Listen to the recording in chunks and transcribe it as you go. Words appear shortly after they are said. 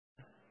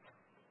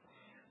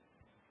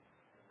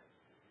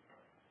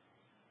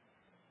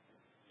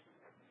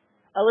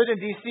I lived in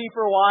D.C.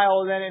 for a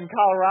while, and then in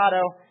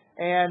Colorado,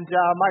 and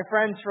my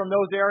friends from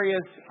those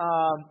areas,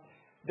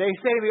 they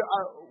say to me,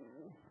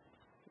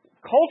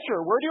 culture,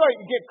 where do I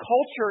get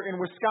culture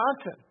in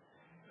Wisconsin?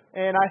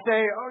 And I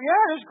say, oh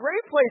yeah, there's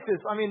great places.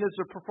 I mean,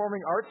 there's a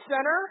Performing Arts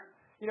Center,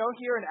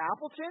 here in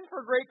Appleton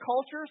for great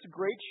cultures,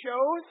 great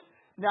shows,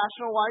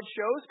 national-wide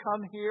shows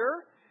come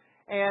here.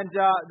 And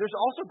there's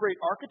also great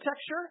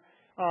architecture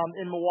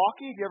in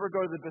Milwaukee. If you ever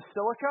go to the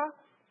Basilica,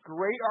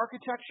 great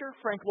architecture.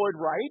 Frank Lloyd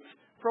Wright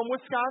from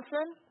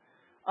Wisconsin.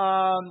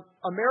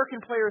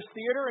 American Players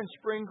Theater in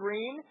Spring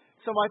Green.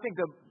 Some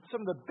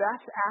of the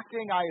best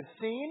acting I have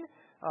seen.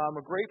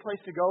 A great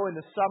place to go in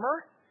the summer.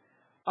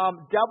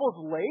 Devil's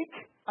Lake.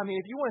 I mean,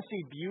 if you want to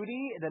see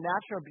beauty, the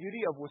natural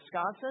beauty of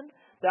Wisconsin,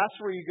 that's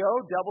where you go.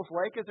 Devil's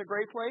Lake is a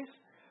great place.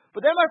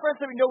 But then my friend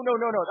said, no.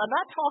 I'm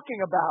not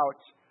talking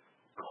about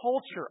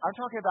culture. I'm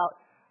talking about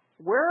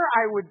where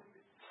I would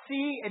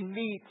see and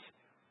meet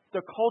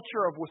the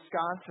culture of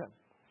Wisconsin.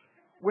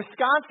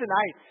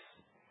 Wisconsinites.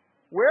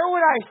 Where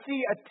would I see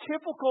a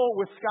typical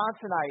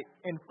Wisconsinite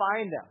and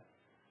find them?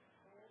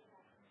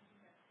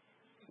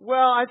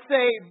 Well, I'd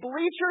say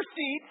bleacher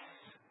seats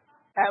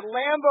at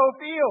Lambeau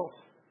Field,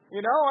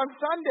 on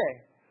Sunday.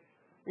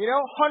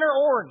 Hunter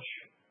Orange,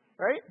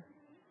 right?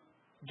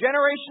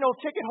 Generational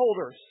ticket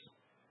holders.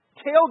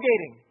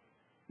 Tailgating.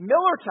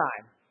 Miller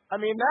time. I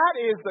mean, that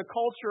is the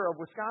culture of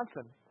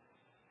Wisconsin.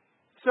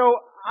 So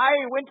I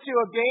went to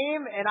a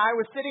game, and I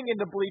was sitting in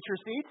the bleacher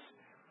seats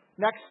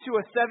next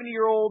to a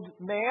 70-year-old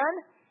man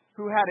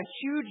who had a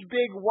huge,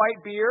 big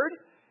white beard.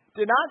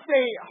 Did not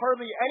say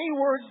hardly any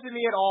words to me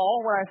at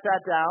all when I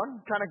sat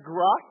down, kind of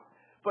gruff,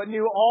 but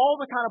knew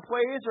all the kind of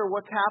plays or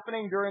what's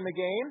happening during the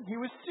game. He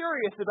was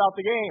serious about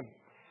the game.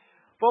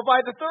 But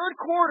by the third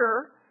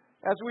quarter,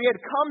 as we had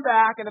come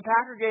back in the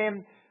Packer game,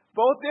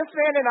 both this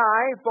man and I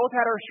both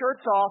had our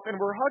shirts off and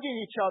were hugging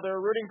each other,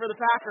 rooting for the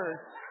Packers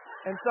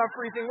in some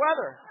freezing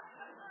weather.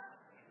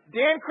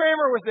 Dan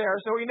Kramer was there,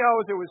 so he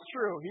knows it was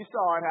true. He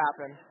saw it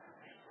happen.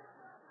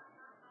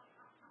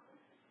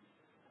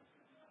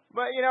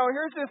 But,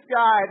 here's this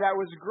guy that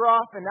was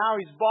gruff, and now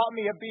he's bought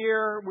me a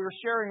beer. We were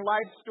sharing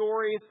life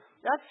stories.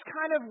 That's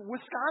kind of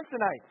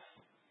Wisconsinites.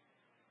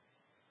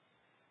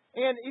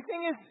 And the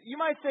thing is, you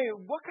might say,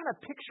 what kind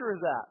of picture is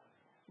that?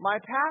 My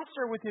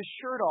pastor with his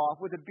shirt off,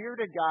 with a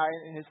bearded guy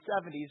in his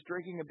 70s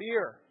drinking a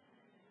beer.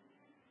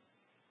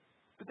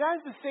 But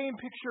that is the same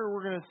picture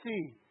we're going to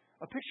see.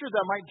 A picture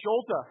that might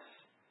jolt us.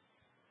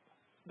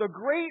 The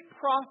great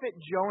prophet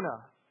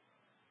Jonah,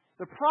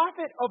 the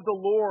prophet of the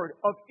Lord,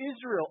 of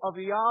Israel, of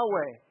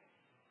Yahweh,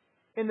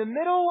 in the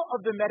middle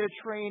of the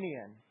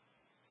Mediterranean,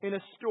 in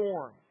a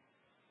storm,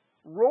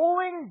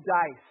 rolling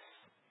dice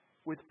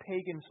with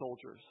pagan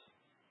soldiers.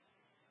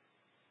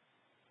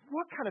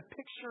 What kind of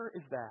picture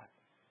is that?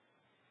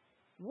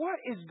 What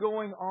is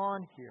going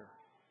on here?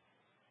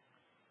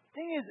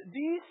 The thing is,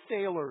 these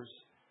sailors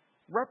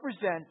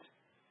represent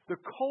the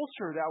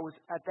culture that was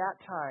at that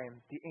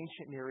time the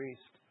ancient Near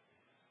East,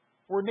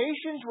 where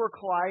nations were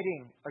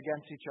colliding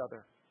against each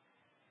other,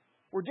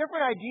 where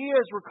different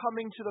ideas were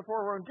coming to the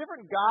forefront,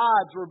 different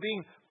gods were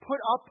being put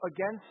up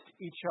against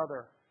each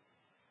other.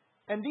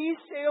 And these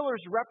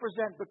sailors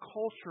represent the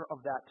culture of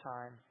that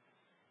time.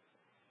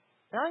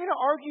 And I'm going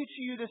to argue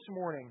to you this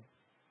morning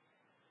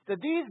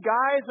that these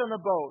guys on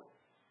the boat,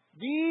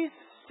 these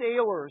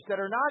sailors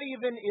that are not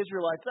even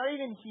Israelites, not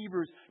even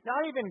Hebrews,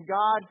 not even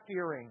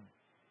God-fearing,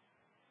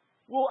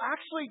 will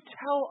actually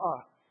tell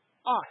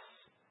us,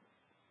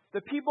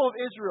 the people of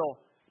Israel,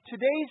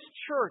 today's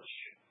church,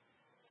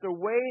 the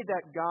way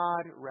that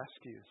God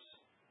rescues.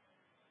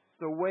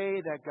 The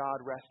way that God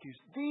rescues.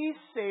 These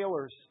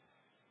sailors,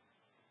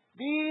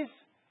 these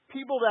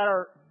people that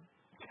are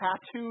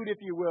tattooed, if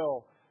you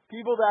will,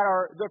 people that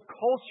are the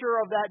culture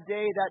of that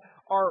day, that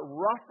are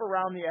rough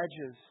around the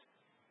edges,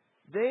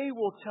 they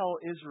will tell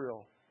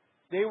Israel,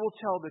 they will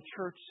tell the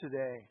church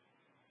today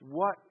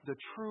what the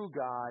true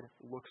God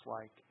looks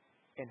like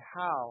and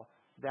how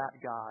that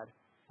God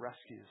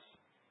rescues.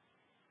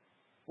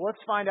 Well,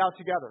 let's find out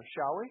together,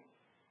 shall we?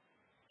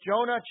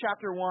 Jonah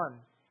chapter 1,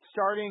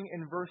 starting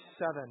in verse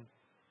 7.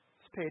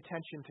 Let's pay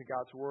attention to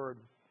God's word.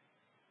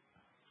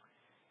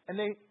 And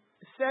they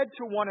said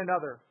to one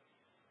another,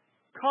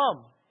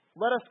 "Come,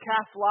 let us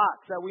cast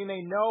lots, that we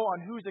may know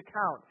on whose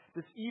account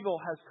this evil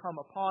has come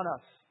upon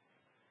us."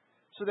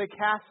 So they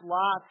cast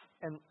lots,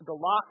 and the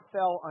lot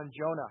fell on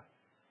Jonah.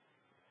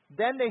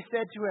 Then they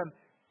said to him,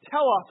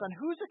 "Tell us, on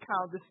whose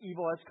account this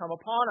evil has come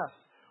upon us?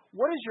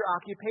 What is your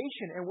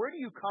occupation, and where do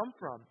you come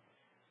from?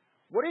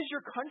 What is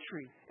your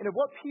country, and of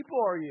what people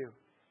are you?"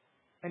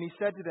 And he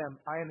said to them,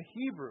 "I am a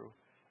Hebrew,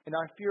 and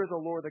I fear the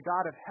Lord, the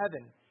God of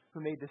heaven, who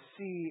made the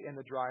sea and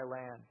the dry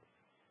land."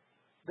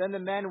 Then the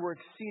men were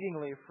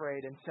exceedingly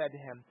afraid and said to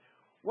him,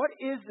 "What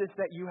is this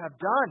that you have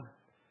done?"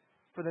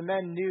 For the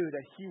men knew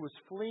that he was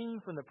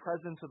fleeing from the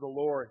presence of the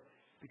Lord,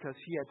 because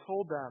he had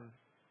told them.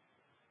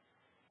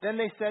 Then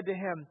they said to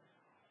him,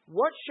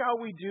 "What shall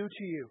we do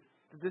to you,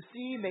 that the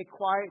sea may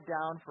quiet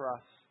down for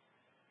us?"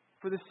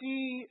 For the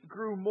sea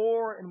grew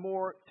more and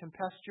more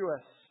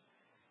tempestuous,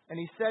 And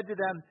he said to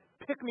them,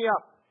 "Pick me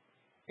up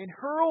and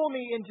hurl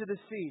me into the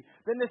sea.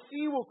 Then the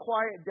sea will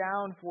quiet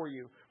down for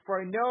you. For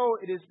I know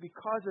it is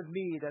because of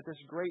me that this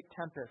great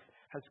tempest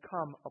has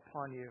come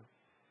upon you."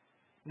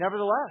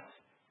 Nevertheless,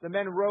 the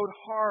men rowed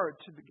hard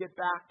to get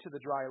back to the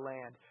dry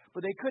land.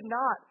 But they could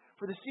not,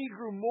 for the sea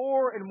grew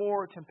more and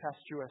more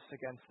tempestuous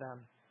against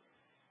them.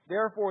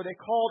 Therefore they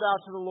called out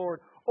to the Lord,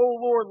 "O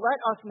Lord, let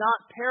us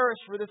not perish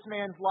for this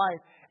man's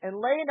life, and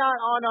lay not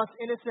on us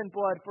innocent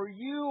blood, for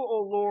you,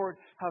 O Lord,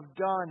 have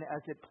done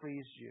as it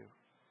pleased you."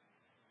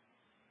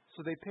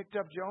 So they picked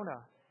up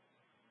Jonah,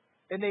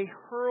 and they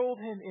hurled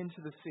him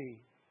into the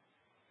sea,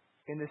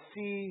 and the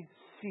sea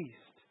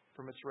ceased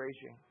from its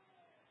raging.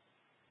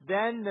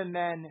 Then the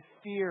men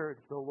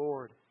feared the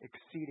Lord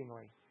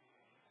exceedingly,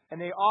 and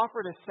they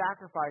offered a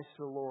sacrifice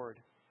to the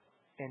Lord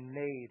and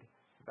made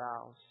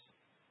vows.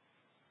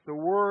 The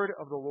word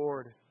of the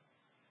Lord.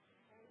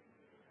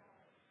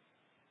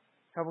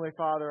 Heavenly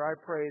Father, I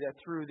pray that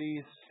through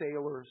these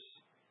sailors,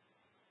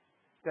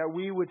 that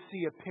we would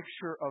see a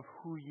picture of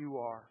who you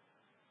are.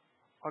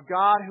 A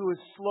God who is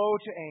slow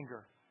to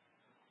anger,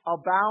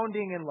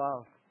 abounding in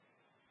love,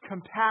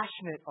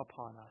 compassionate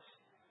upon us.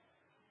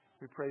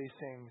 We pray these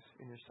things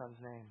in your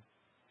Son's name.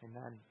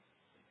 Amen.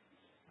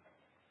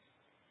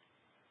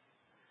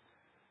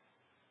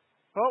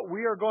 Well,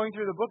 we are going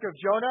through the book of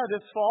Jonah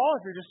this fall,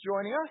 if you're just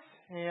joining us.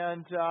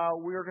 And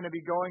we are going to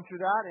be going through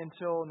that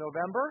until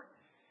November.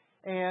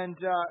 And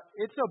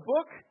it's a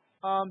book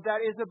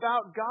that is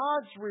about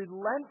God's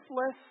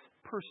relentless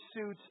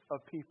pursuit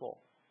of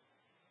people.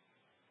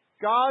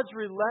 God's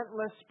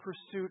relentless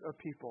pursuit of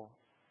people.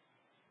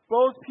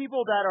 Both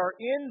people that are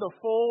in the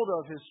fold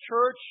of His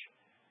church,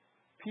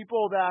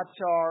 people that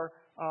are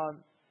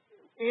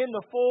in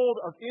the fold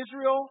of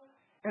Israel,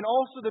 and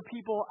also the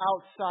people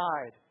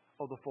outside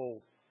of the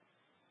fold.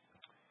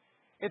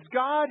 It's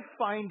God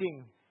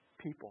finding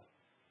people.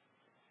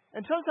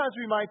 And sometimes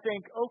we might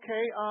think,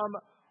 okay,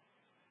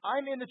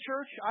 I'm in the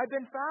church, I've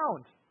been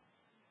found.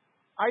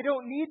 I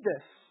don't need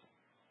this.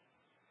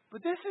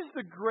 But this is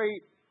the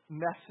great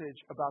message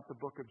about the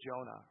book of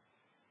Jonah.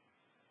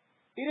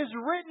 It is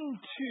written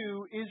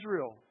to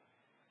Israel,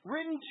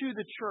 written to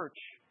the church.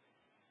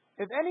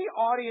 If any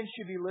audience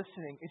should be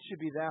listening, it should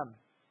be them.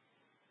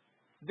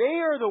 They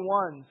are the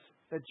ones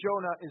that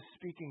Jonah is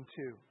speaking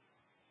to.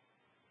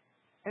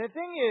 And the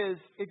thing is,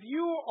 if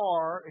you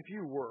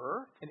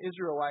were an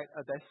Israelite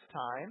at this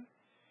time,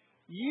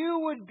 you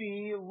would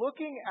be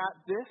looking at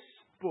this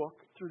book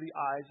through the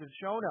eyes of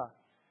Jonah.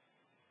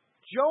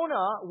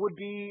 Jonah would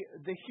be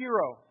the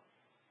hero,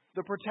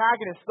 the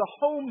protagonist, the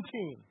home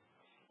team.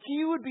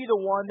 He would be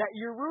the one that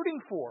you're rooting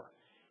for.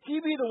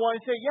 He'd be the one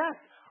to say, yes,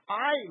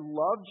 I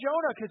love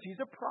Jonah because he's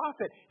a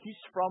prophet.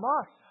 He's from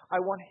us. I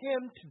want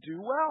him to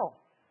do well.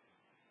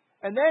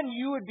 And then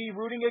you would be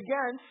rooting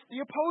against the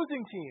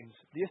opposing teams,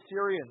 the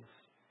Assyrians,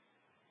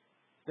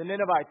 the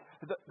Ninevites,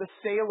 the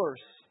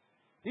sailors.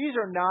 These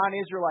are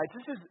non-Israelites.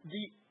 This is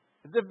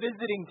the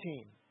visiting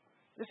team.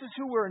 This is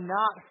who we're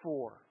not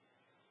for.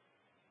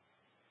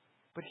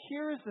 But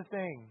here's the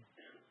thing.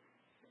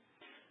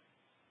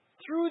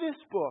 Through this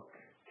book,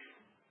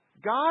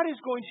 God is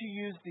going to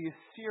use the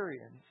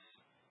Assyrians,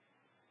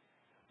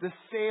 the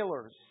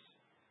sailors,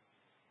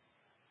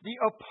 the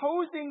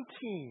opposing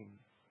team,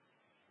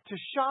 to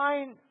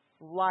shine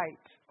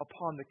light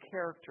upon the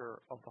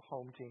character of the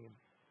home team.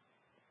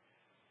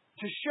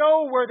 To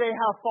show where they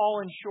have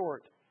fallen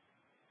short.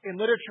 In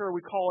literature,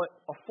 we call it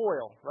a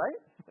foil,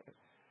 right?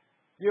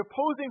 The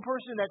opposing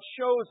person that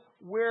shows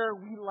where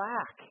we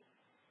lack.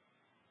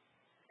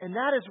 And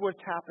that is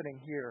what's happening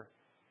here.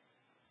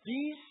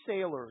 These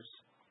sailors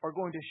are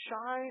going to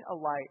shine a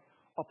light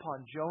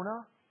upon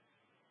Jonah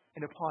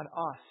and upon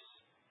us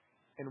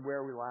and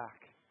where we lack.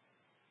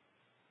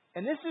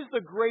 And this is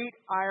the great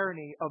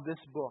irony of this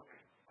book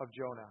of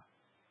Jonah.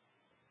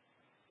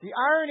 The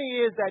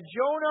irony is that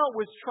Jonah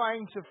was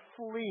trying to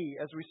flee,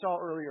 as we saw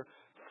earlier.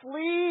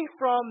 Flee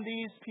from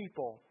these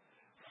people.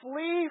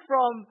 Flee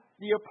from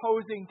the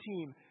opposing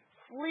team.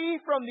 Flee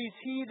from these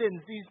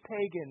heathens, these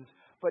pagans.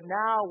 But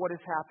now what has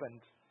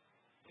happened?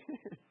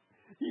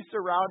 He's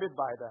surrounded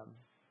by them.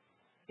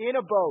 In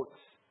a boat.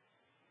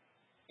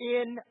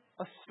 In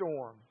a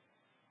storm.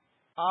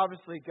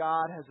 Obviously,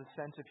 God has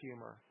a sense of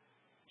humor.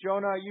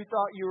 Jonah, you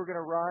thought you were going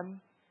to run,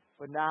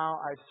 but now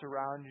I've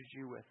surrounded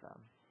you with them.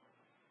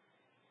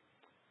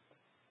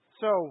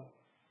 So,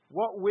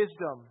 what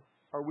wisdom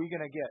are we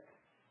going to get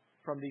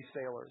from these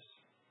sailors?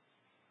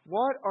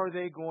 What are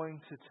they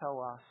going to tell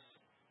us?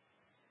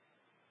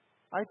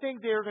 I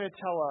think they are going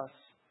to tell us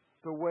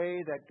the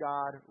way that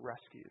God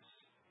rescues.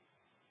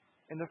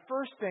 And the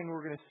first thing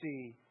we're going to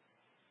see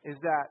is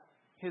that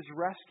His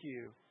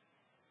rescue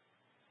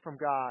from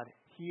God,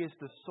 He is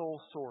the sole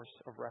source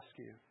of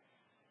rescue.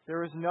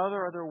 There is no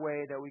other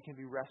way that we can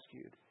be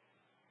rescued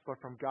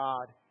but from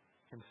God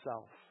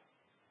Himself.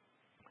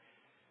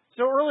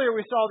 So earlier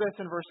we saw this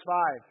in verse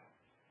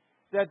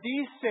 5, that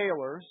these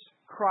sailors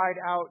cried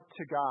out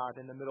to God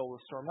in the middle of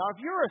the storm. Now,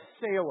 if you're a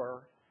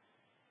sailor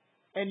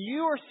and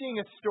you are seeing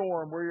a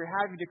storm where you're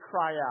having to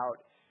cry out,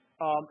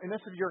 and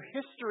this is your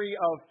history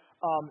of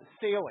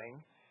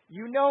sailing,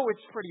 you know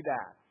it's pretty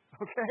bad,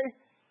 okay?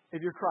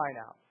 If you're crying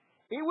out.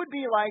 It would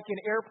be like an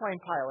airplane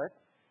pilot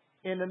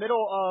in the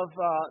middle of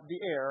the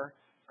air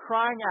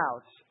crying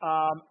out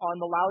on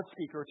the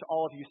loudspeaker to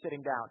all of you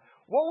sitting down.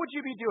 What would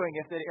you be doing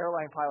if the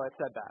airline pilot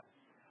said that?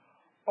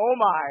 Oh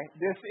my,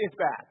 this is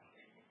bad.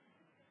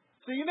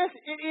 So you miss,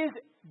 it is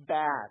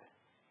bad.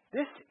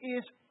 This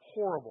is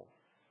horrible.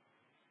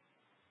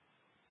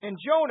 And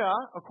Jonah,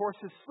 of course,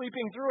 is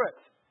sleeping through it.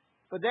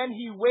 But then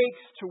he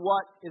wakes to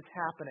what is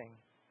happening.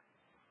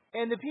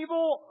 And the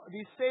people,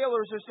 these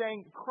sailors, are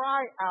saying,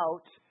 cry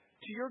out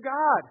to your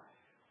God.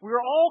 We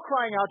are all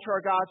crying out to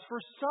our gods for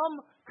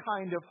some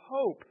kind of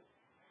hope.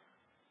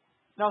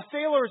 Now,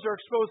 sailors are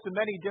exposed to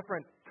many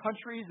different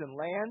countries and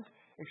lands,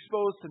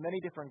 exposed to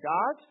many different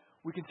gods.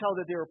 We can tell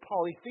that they were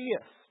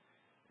polytheists.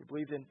 They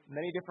believed in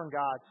many different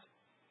gods.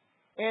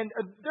 And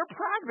they're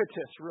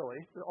pragmatists, really.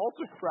 They're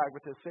also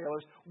pragmatist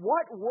sailors.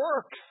 What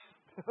works?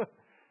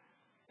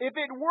 If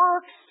it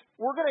works,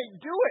 we're going to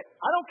do it.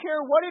 I don't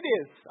care what it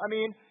is. I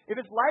mean, if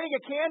it's lighting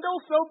a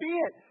candle, so be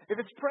it. If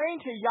it's praying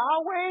to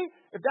Yahweh,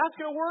 if that's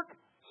going to work,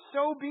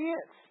 so be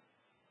it.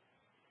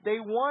 They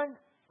want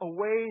a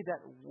way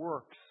that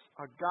works,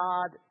 a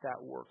God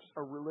that works,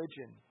 a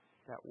religion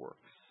that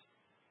works.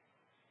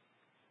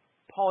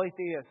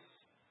 Polytheists,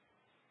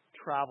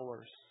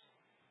 travelers.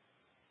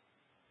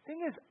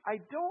 Thing is, I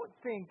don't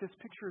think this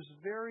picture is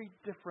very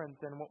different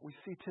than what we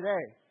see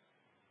today.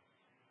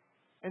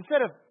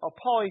 Instead of a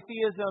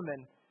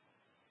polytheism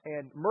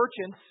and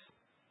merchants,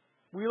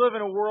 we live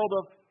in a world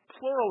of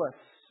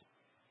pluralists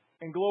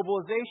and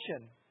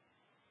globalization.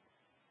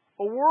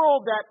 A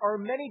world that our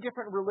many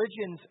different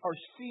religions are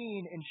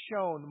seen and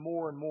shown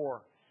more and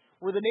more.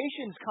 Where the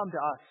nations come to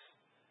us.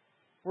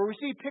 Where we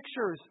see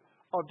pictures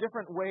of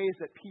different ways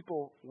that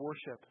people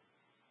worship.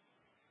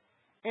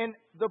 And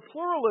the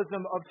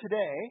pluralism of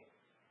today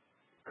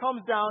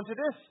comes down to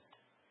this.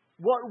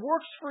 What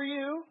works for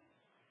you,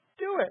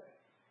 do it.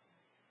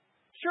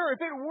 Sure,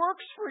 if it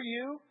works for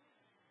you,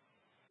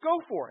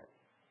 go for it.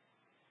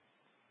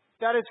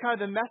 That is kind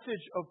of the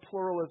message of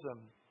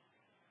pluralism.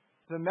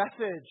 The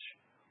message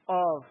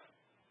of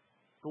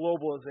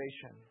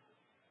globalization.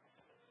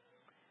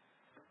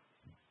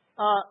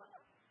 Like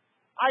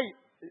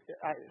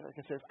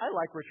I said, I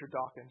like Richard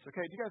Dawkins.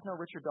 Okay, do you guys know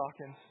Richard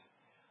Dawkins?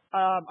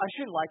 I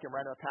shouldn't like him,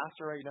 right? I'm a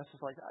pastor, right? You know, it's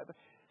just like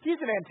he's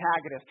an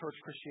antagonist towards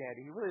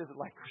Christianity. He really doesn't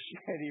like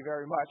Christianity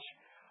very much.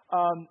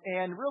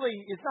 And really,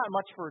 it's not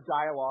much for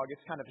dialogue.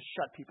 It's kind of a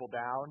shut people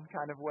down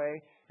kind of way.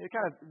 It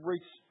kind of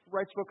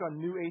writes book on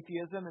new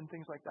atheism and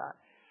things like that.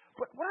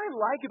 But what I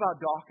like about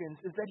Dawkins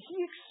is that he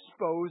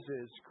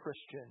exposes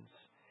Christians.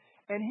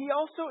 And he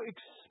also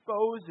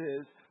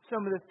exposes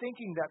some of the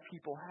thinking that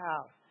people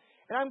have.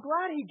 And I'm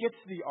glad he gets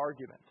to the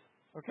argument.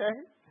 Okay?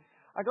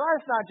 I'm glad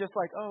it's not just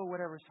like, oh,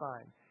 whatever's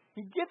fine.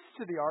 He gets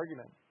to the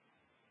argument.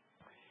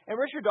 And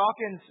Richard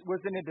Dawkins was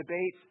in a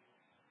debate.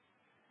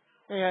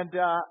 And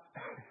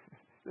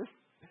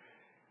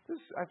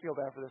I feel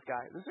bad for this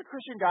guy. This is a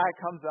Christian guy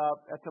comes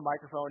up at the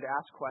microphone to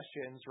ask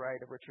questions,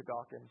 right, of Richard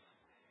Dawkins.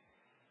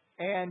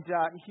 And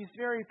he's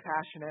very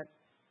passionate.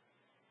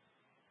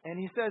 And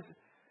he says,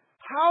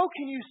 how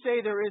can you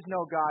say there is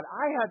no God?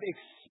 I have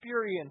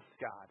experienced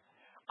God.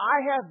 I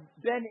have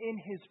been in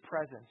His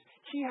presence.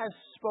 He has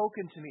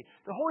spoken to me.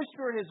 The Holy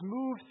Spirit has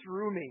moved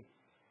through me.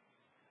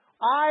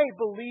 I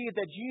believe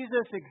that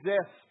Jesus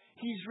exists.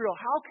 He's real.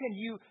 How can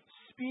you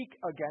speak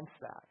against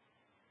that?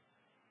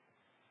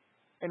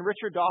 And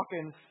Richard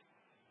Dawkins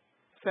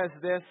says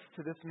this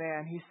to this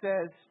man. He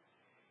says,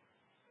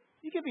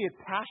 you can be as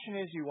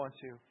passionate as you want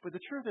to, but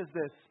the truth is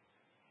this.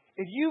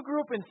 If you grew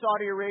up in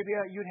Saudi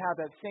Arabia, you'd have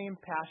that same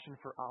passion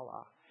for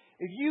Allah.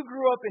 If you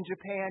grew up in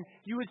Japan,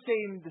 you would say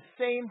the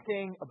same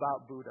thing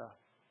about Buddha.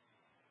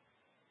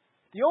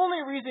 The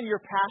only reason you're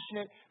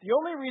passionate, the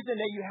only reason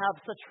that you have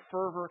such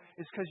fervor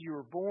is because you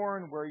were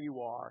born where you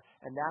are,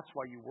 and that's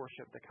why you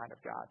worship the kind of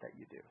God that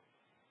you do.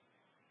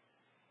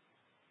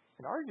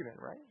 An argument,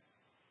 right?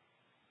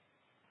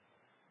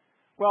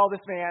 Well,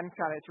 this man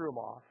kind of threw him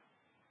off.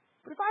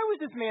 But if I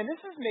was this man, this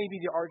is maybe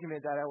the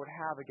argument that I would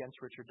have against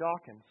Richard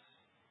Dawkins.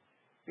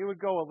 It would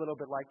go a little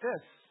bit like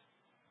this.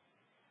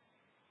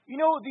 You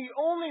know, the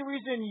only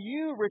reason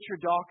you,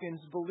 Richard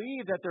Dawkins,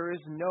 believe that there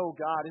is no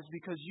God is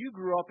because you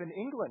grew up in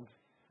England.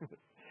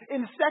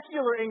 In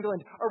secular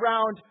England,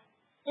 around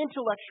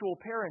intellectual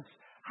parents.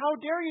 How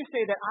dare you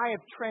say that I have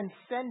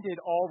transcended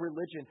all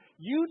religion?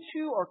 You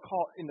too are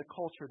caught in the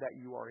culture that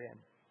you are in.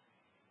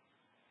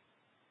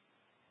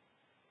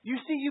 You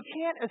see, you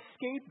can't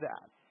escape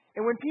that.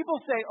 And when people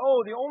say,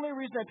 oh, the only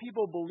reason that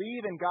people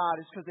believe in God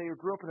is because they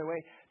grew up in the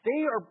way,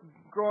 they are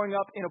growing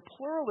up in a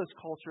pluralist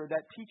culture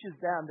that teaches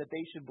them that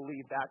they should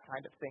believe that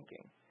kind of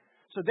thinking.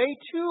 So they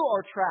too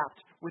are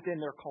trapped within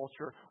their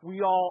culture.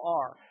 We all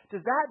are.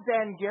 Does that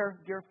then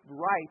give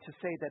right to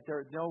say that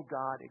there no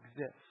God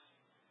exists?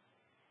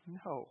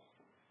 No.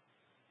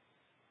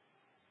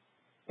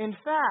 In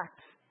fact,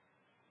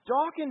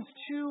 Dawkins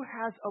too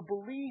has a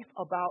belief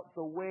about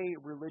the way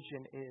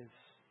religion is.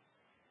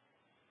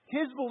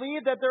 his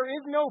belief that there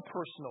is no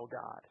personal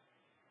God,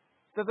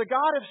 that the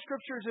God of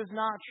Scriptures is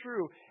not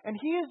true. And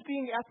he is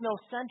being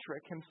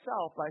ethnocentric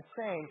himself by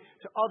saying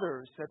to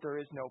others that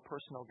there is no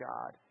personal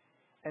God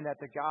and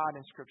that the God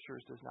in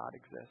Scriptures does not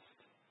exist.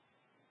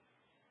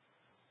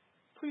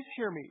 Please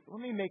hear me.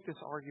 Let me make this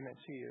argument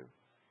to you.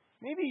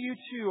 Maybe you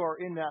too are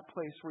in that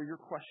place where you're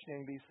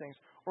questioning these things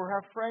or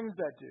have friends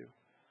that do.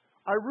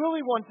 I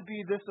really want to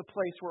be a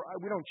place where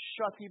we don't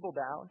shut people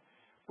down,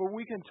 but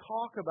we can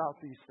talk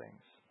about these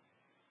things.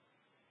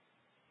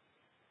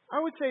 I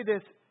would say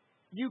this: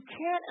 you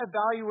can't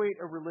evaluate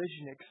a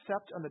religion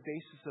except on the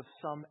basis of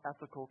some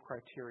ethical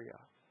criteria.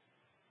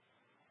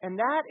 And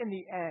that, in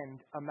the end,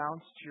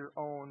 amounts to your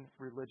own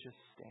religious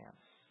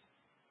stance.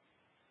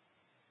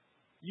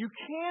 You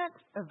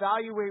can't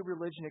evaluate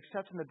religion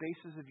except on the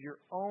basis of your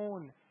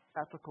own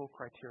ethical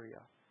criteria.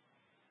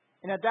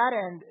 And at that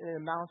end, it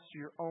amounts to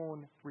your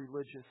own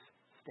religious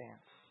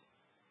stance.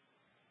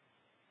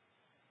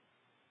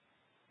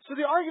 So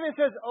the argument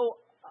says,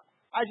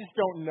 I just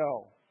don't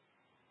know.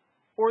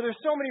 Or there's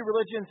so many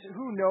religions,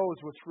 who knows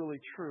what's really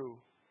true?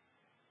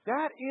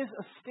 That is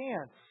a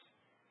stance.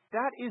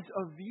 That is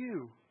a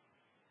view.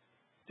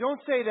 Don't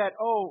say that,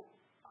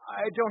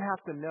 I don't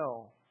have to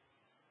know.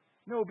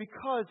 No,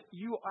 because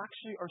you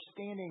actually are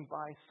standing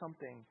by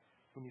something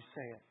when you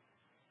say it.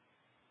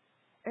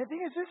 And the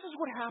thing is, this is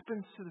what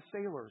happens to the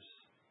sailors.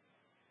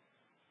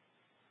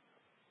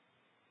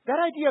 That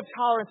idea of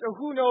tolerance,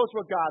 who knows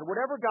what God,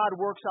 whatever God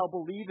works, I'll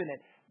believe in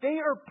it. They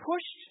are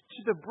pushed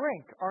to the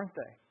brink, aren't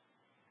they?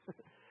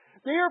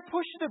 They are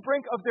pushed to the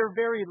brink of their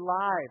very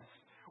lives,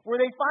 where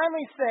they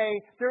finally say,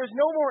 there is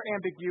no more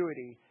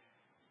ambiguity.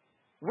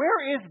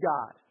 Where is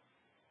God?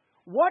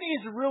 What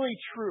is really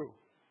true?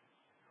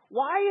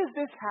 Why is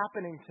this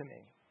happening to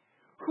me?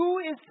 Who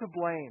is to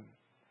blame?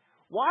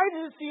 Why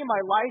does it seem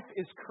my life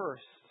is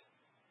cursed?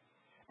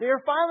 They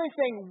are finally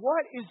saying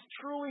what is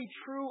truly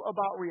true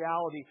about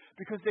reality,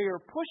 because they are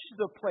pushed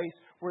to the place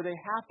where they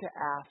have to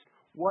ask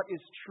what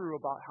is true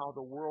about how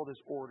the world is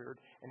ordered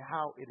and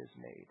how it is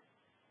made.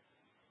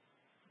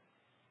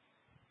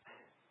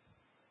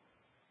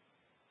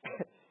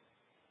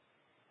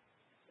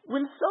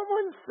 When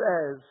someone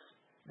says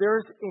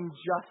there's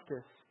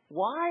injustice,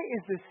 why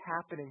is this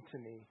happening to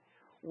me?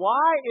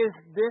 Why is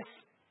this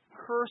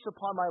curse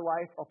upon my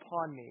life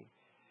upon me?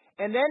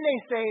 And then they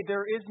say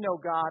there is no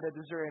God, or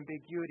there's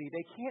ambiguity.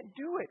 They can't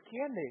do it,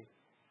 can they?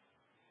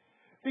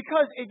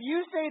 Because if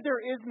you say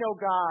there is no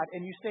God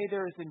and you say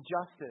there is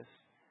injustice,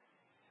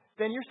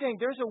 then you're saying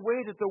there's a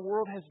way that the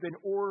world has been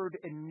ordered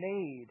and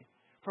made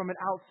from an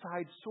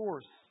outside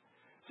source.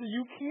 So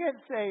you can't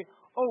say,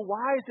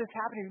 why is this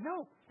happening?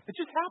 No, it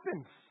just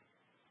happens.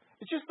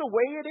 It's just the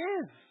way it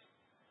is.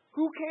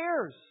 Who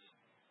cares?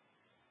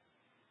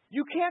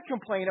 You can't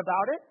complain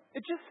about it.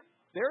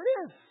 There it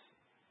is.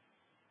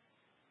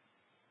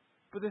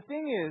 But the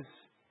thing is,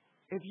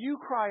 if you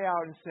cry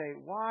out and say,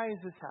 why is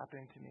this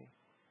happening to me?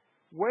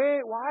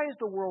 Why is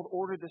the world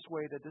ordered this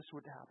way that this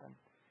would happen?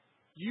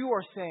 You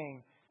are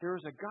saying, there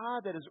is a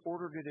God that has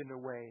ordered it in a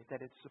way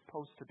that it's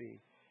supposed to be,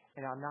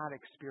 and I'm not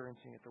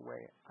experiencing it the way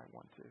I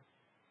want to.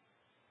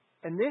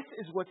 And this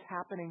is what's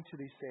happening to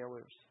these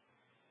sailors.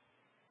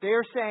 They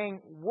are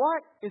saying,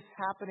 what is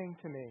happening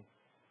to me?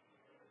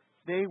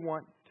 They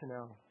want to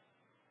know.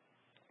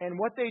 And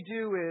what they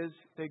do is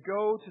they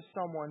go to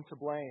someone to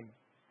blame.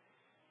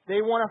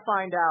 They want to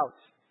find out.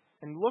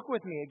 And look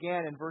with me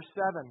again in verse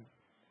 7.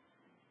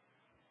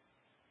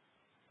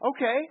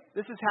 Okay,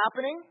 this is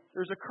happening.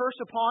 There's a curse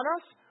upon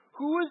us.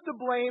 Who is to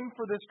blame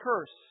for this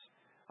curse?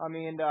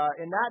 In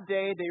that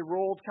day, they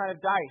rolled kind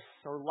of dice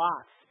or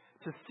lots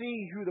to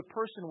see who the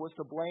person was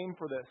to blame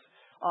for this.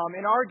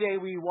 In our day,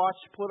 we watch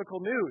political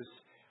news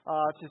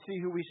to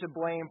see who we should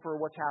blame for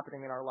what's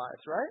happening in our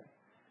lives, right?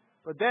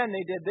 But then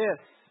they did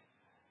this.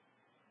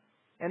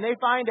 And they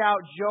find out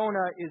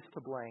Jonah is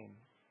to blame.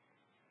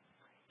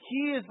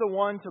 He is the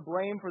one to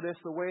blame for this,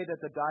 the way that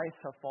the dice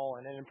have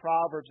fallen. And in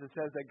Proverbs it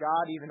says that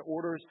God even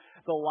orders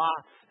the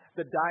lots,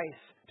 the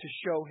dice, to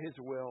show His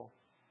will.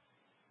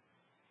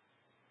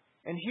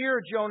 And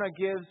here Jonah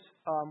gives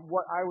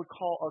what I would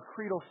call a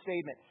creedal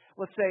statement.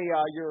 Let's say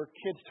your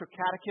kids took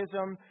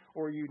catechism,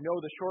 or you know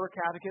the shorter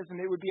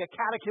catechism. It would be a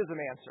catechism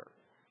answer,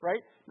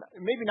 right?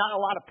 Maybe not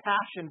a lot of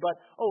passion, but,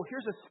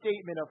 here's a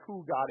statement of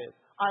who God is.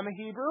 I'm a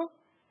Hebrew.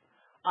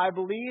 I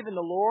believe in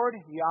the Lord,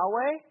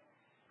 Yahweh,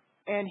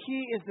 and He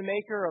is the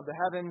maker of the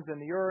heavens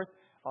and the earth.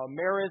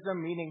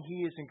 Merism, meaning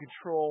He is in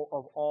control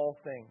of all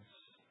things.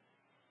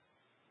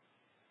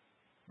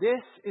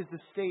 This is the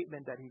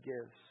statement that he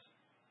gives.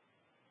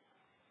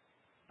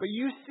 But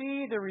you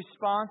see, the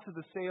response of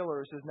the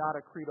sailors is not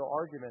a creedal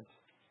argument.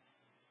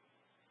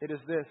 It is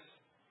this: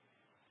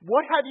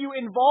 what have you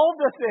involved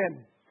us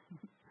in?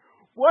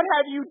 What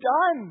have you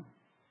done?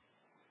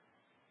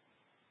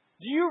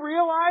 Do you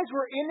realize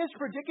we're in this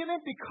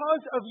predicament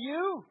because of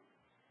you?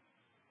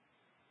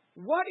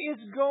 What is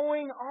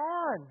going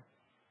on?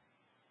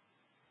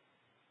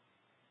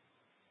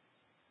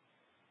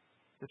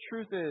 The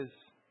truth is,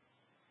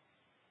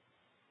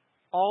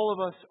 all of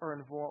us are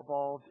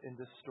involved in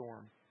this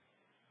storm.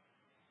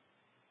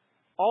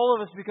 All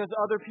of us because of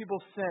other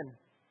people's sin,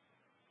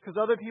 because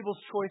of other people's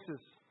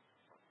choices,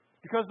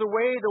 because the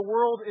way the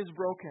world is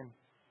broken.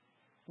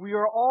 We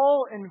are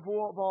all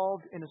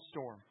involved in a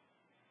storm.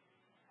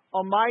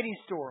 A mighty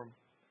storm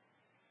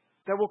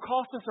that will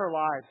cost us our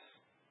lives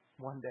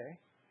one day.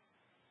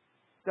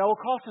 That will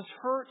cost us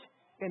hurt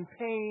and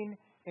pain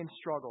and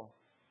struggle.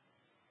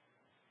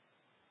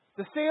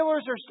 The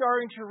sailors are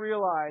starting to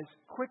realize,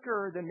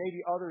 quicker than maybe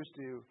others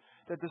do,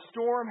 that the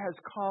storm has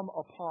come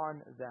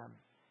upon them.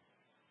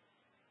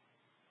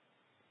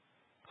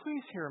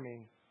 Please hear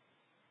me.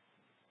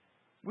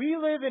 We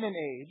live in an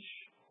age,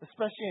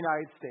 especially in the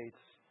United States,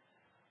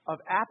 of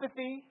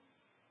apathy,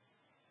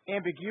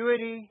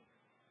 ambiguity,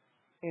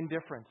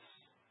 indifference.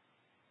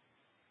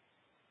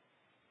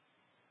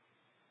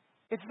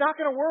 It's not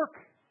going to work.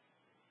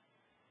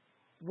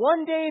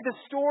 One day the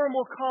storm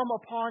will come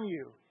upon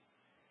you,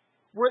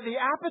 where the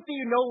apathy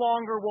no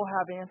longer will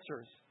have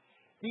answers.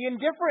 The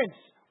indifference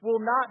will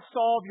not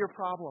solve your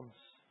problems.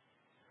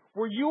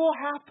 Where you will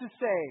have to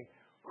say,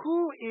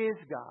 who is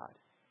God?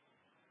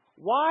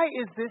 Why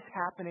is this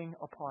happening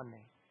upon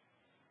me?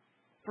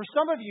 For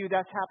some of you,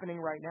 that's happening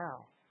right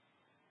now.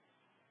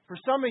 For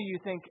some of you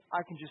think,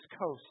 I can just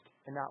coast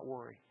and not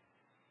worry.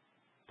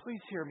 Please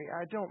hear me.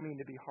 I don't mean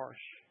to be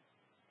harsh.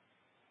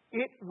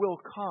 It will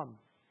come.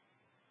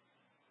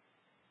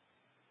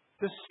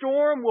 The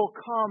storm will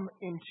come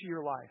into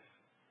your life.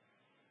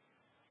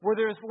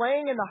 Whether it's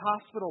laying in the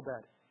hospital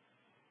bed,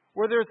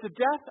 whether it's the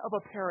death of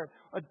a parent,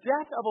 a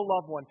death of a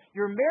loved one,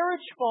 your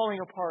marriage falling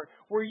apart,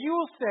 where you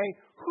will say,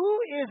 who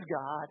is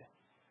God?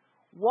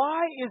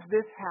 Why is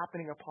this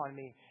happening upon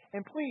me?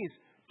 And please,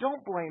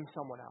 don't blame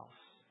someone else.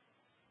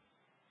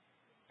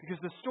 Because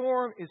the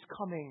storm is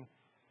coming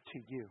to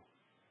you.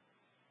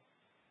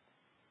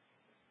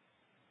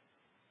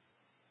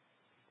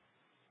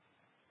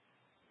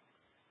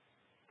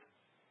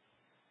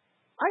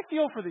 I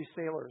feel for these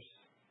sailors.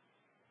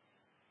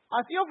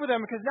 I feel for them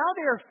because now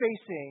they are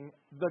facing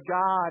the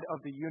God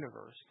of the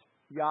universe,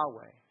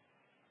 Yahweh.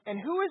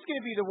 And who is going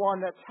to be the one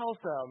that tells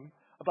them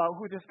about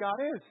who this God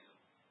is?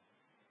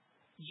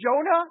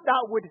 Jonah?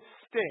 That would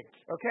stink,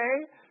 okay?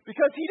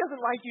 Because he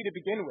doesn't like you to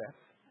begin with.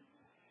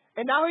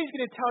 And now he's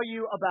going to tell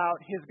you about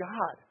his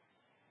God.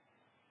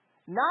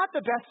 Not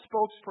the best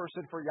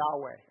spokesperson for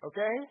Yahweh,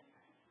 okay?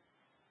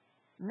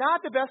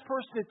 Not the best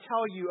person to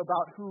tell you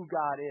about who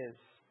God is.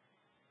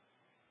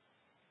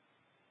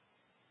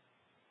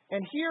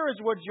 And here is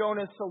what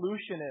Jonah's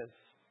solution is.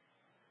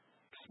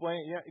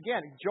 Again,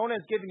 Jonah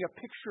is giving a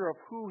picture of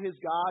who his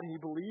God he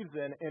believes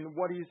in and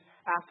what he's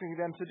asking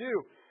them to do.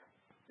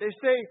 They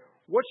say,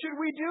 what should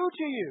we do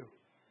to you?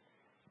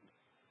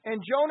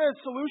 And Jonah's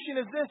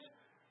solution is this: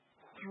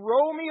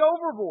 throw me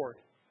overboard.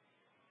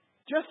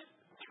 Just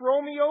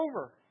throw me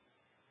over.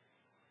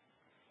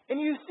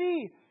 And you see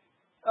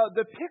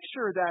the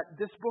picture that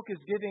this book is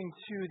giving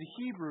to the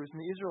Hebrews and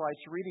the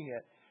Israelites reading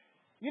it.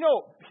 You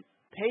know,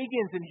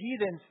 pagans and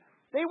heathens,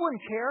 they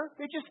wouldn't care.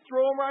 They just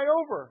throw them right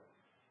over.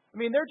 I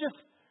mean, they're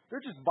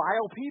just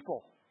vile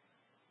people.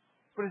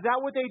 But is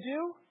that what they do?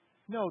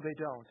 No, they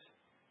don't.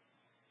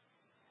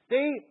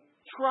 They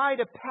try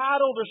to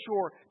paddle to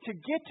shore, to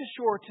get to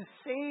shore, to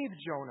save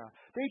Jonah.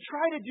 They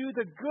try to do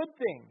the good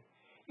thing.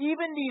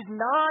 Even these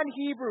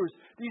non-Hebrews,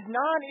 these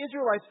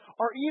non-Israelites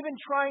are even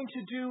trying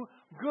to do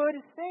good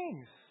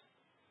things.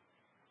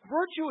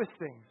 Virtuous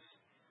things.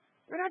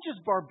 They're not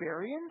just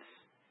barbarians,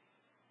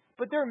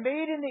 but they're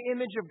made in the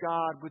image of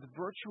God with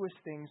virtuous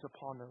things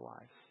upon their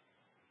lives.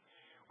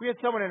 We had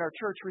someone in our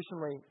church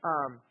recently,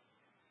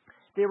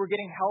 they were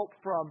getting help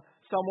from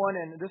someone,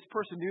 and this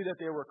person knew that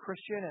they were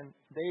Christian, and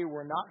they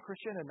were not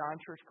Christian, a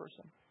non-church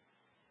person.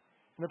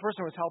 And the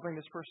person was helping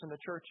this person in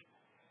the church.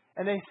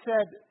 And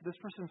this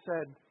person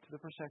said to the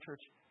person in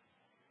church,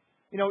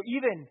 you know,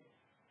 even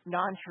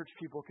non-church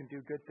people can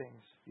do good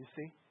things, you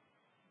see?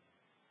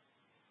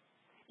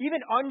 Even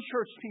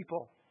unchurched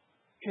people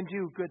can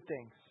do good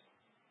things.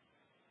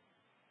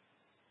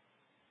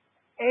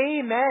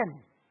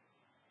 Amen.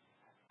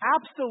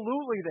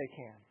 Absolutely they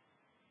can.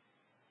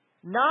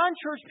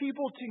 Non-church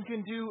people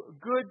can do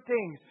good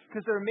things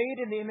because they're made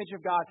in the image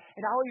of God.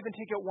 And I'll even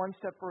take it one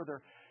step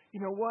further. You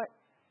know what?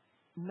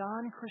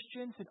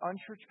 Non-Christians and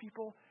unchurched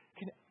people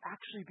can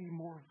actually be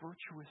more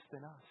virtuous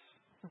than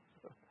us.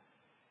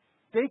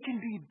 They can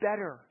be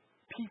better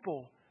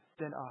people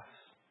than us.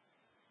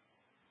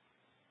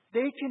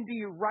 They can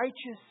be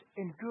righteous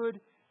and good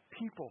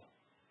people.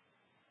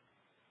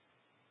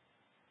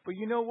 But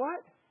you know what?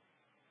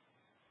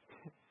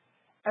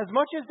 As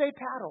much as they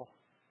paddle,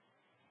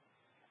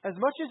 as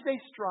much as they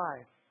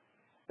strive,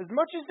 as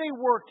much as they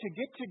work to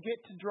get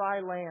to dry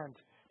land,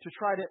 to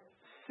try to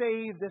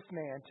save this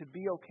man, to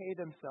be okay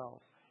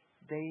themselves,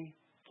 they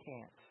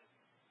can't.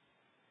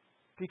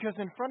 Because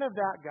in front of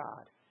that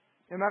God,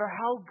 no matter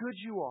how good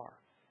you are,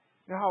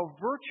 no matter how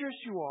virtuous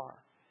you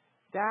are,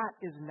 that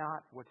is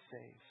not what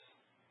saves.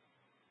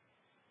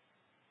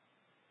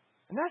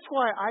 And that's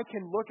why I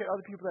can look at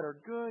other people that are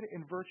good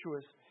and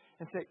virtuous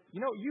and say,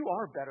 you know, you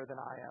are better than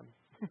I am.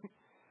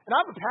 And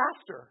I'm a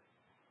pastor.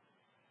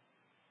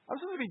 I'm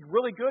supposed to be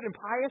really good and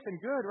pious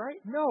and good, right?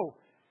 No.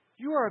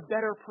 You are a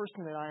better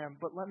person than I am.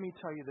 But let me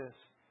tell you this.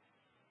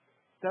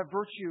 That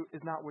virtue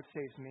is not what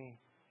saves me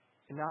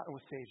and not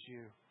what saves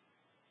you.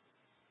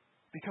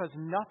 Because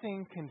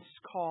nothing can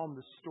calm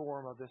the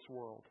storm of this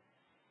world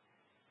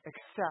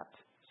except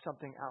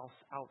something else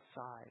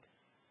outside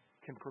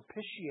can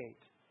propitiate.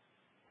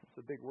 It's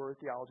a big word,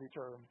 theology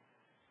term.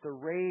 The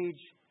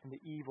rage and the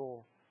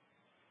evil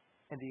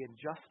and the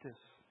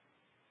injustice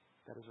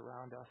that is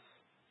around us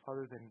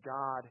other than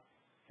God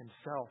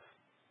Himself.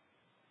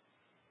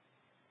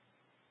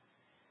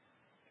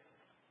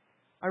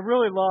 I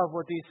really love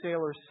what these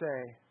sailors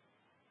say.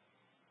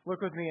 Look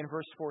with me in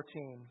verse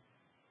 14.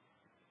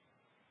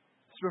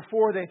 It's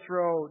before they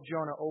throw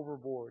Jonah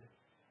overboard.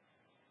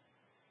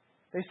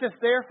 They said,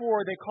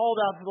 therefore, they called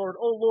out to the Lord,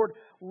 O Lord,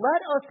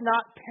 let us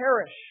not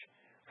perish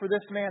for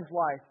this man's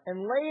life,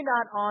 and lay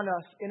not on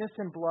us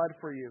innocent blood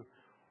for you.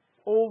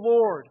 O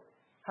Lord,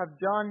 have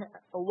done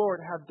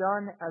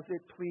as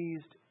it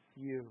pleased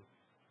you.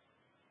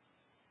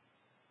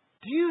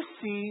 Do you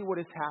see what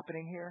is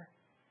happening here?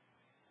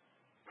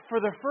 For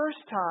the first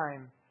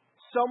time,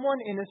 someone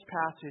in this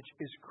passage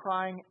is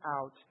crying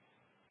out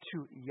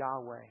to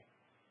Yahweh.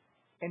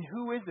 And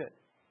who is it?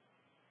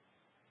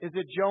 Is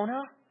it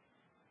Jonah?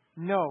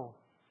 No,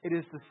 it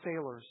is the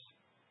sailors.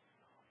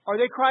 Are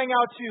they crying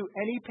out to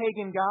any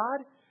pagan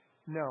god?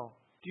 No.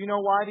 Do you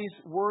know why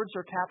these words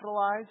are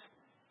capitalized?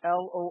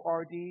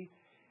 Lord.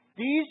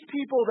 These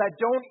people that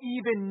don't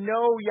even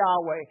know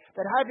Yahweh,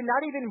 that have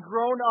not even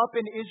grown up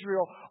in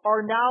Israel,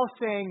 are now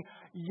saying,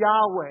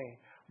 Yahweh,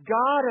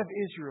 God of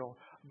Israel,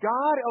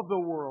 God of the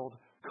world,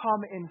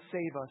 come and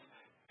save us.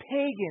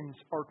 Pagans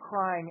are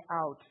crying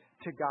out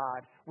to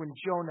God when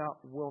Jonah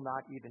will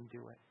not even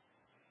do it.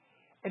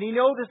 And you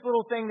know this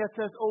little thing that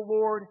says, O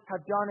Lord,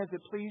 have done as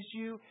it pleased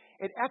you?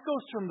 It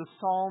echoes from the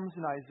Psalms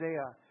in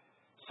Isaiah.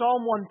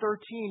 Psalm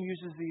 113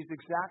 uses these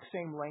exact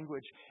same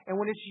language. And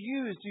when it's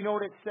used, do you know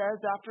what it says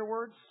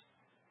afterwards?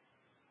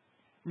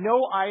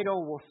 No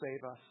idol will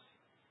save us.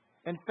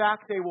 In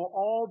fact, they will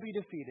all be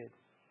defeated.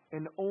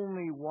 And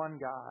only one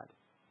God,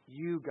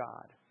 you,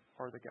 God,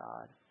 are the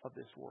God of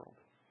this world.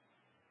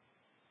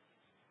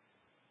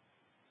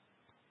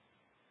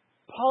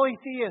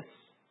 Polytheists,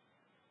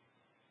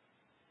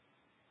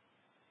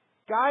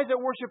 guys that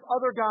worship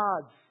other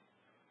gods,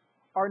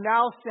 are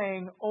now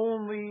saying,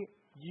 only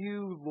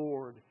you,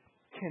 Lord,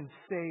 can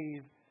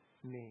save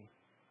me.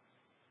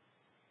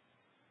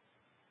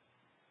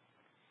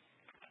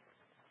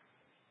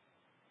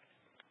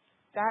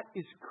 That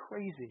is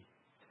crazy.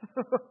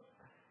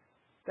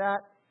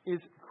 That is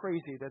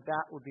crazy that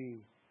would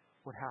be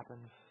what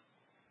happens.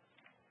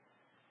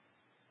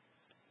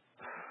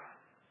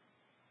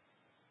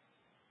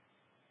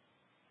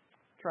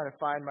 Trying to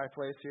find my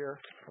place here.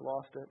 I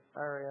lost it.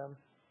 There I am.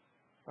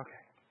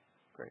 Okay,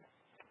 great.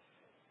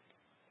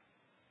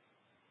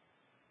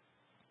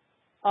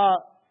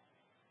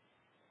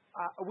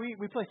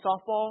 We play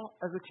softball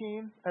as a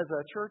team, as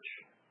a church.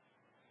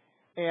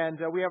 And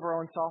we have our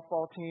own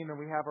softball team, and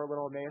we have our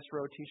little Emmaus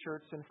Road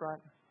T-shirts in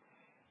front.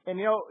 And,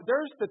 you know,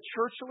 there's the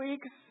church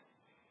leagues,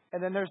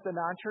 and then there's the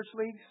non-church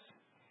leagues.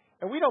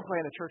 And we don't play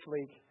in the church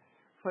league.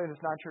 We play in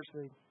this non-church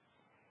league.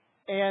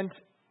 And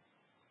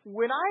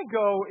when I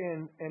go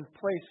and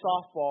play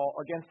softball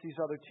against these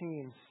other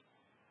teams,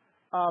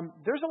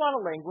 there's a lot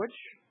of language.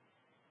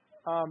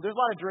 There's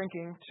a lot of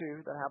drinking,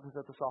 too, that happens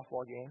at the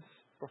softball games,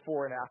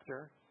 before and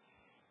after.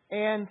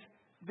 And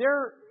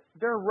they're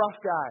rough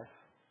guys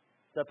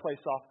that play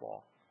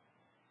softball.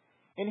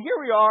 And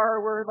here we are,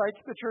 we're like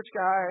the church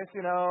guys,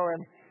 you know,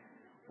 and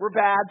we're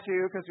bad,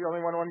 too, because we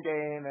only won one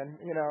game, and,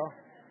 you know,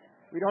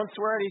 we don't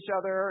swear at each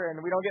other,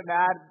 and we don't get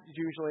mad,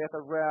 usually, at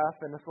the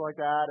ref and stuff like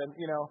that, and,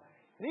 you know,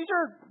 these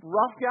are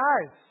rough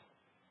guys.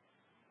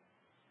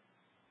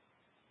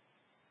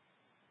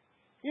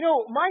 You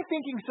know, my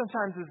thinking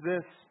sometimes is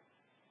this.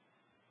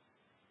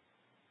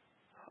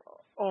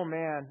 Oh,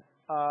 man,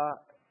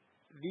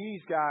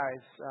 these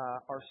guys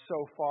are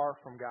so far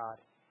from God.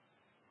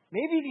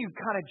 Maybe if you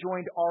kind of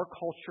joined our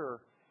culture,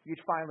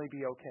 you'd finally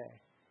be okay.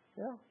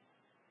 Yeah.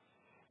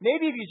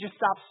 Maybe if you just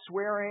stopped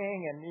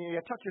swearing and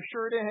you tuck your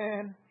shirt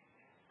in.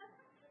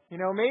 You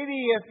know, maybe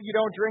if you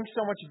don't drink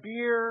so much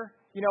beer.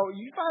 You know,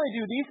 you finally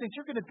do these things,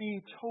 you're going to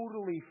be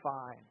totally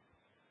fine.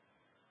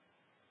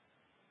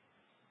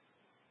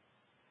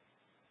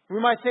 We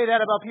might say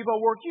that about people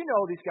at work. You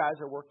know these guys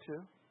at work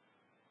too.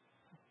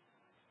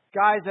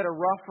 Guys that are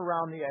rough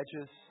around the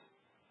edges.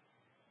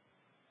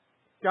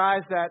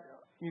 Guys that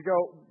you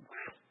go,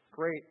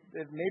 great,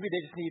 maybe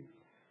they just need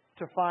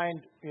to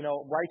find, you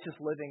know, righteous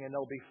living and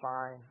they'll be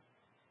fine.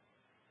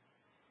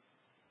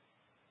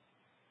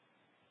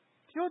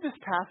 Do you know what this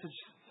passage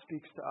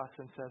speaks to us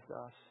and says to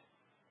us?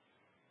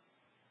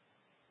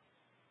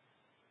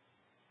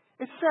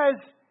 It says,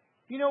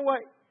 you know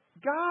what?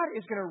 God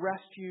is going to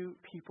rescue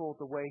people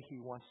the way He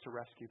wants to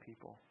rescue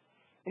people.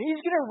 And He's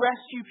going to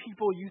rescue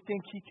people you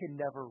think He can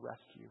never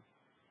rescue.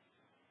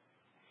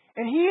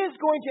 And He is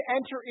going to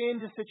enter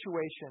into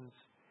situations.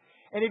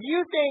 And if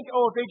you think,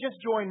 oh, if they just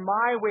join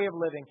my way of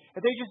living,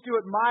 if they just do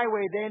it my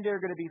way, then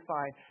they're going to be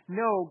fine.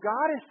 No,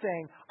 God is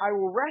saying, I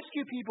will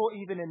rescue people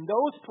even in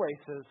those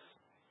places.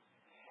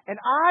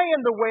 And I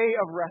am the way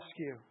of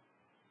rescue.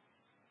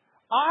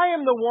 I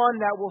am the one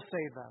that will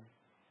save them.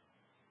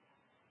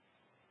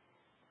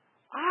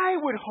 I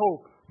would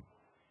hope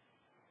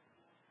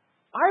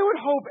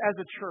as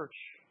a church,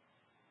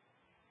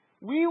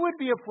 we would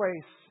be a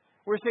place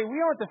where we say we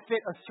don't have to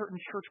fit a certain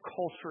church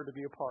culture to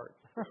be a part.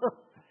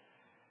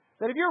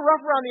 That if you're rough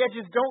around the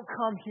edges, don't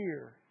come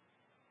here.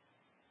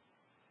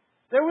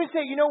 That we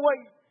say, you know what?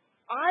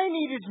 I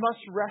need as much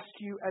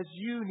rescue as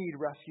you need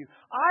rescue.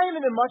 I am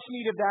in as much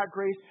need of that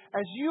grace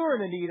as you are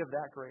in the need of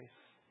that grace.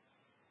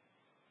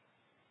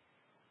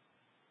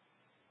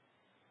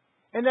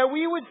 And that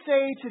we would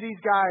say to these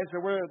guys,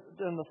 or whether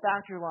they're on the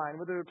factory line,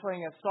 whether they're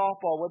playing at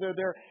softball, whether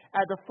they're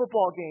at the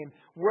football game,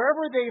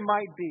 wherever they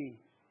might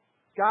be,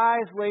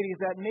 guys, ladies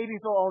that maybe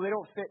feel, oh, they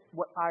don't fit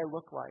what I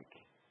look like,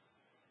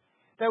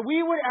 that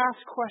we would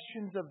ask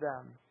questions of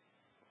them.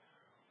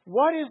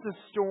 What is the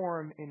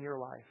storm in your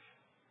life?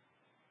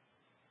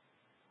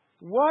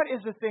 What is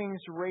the things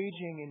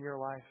raging in your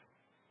life?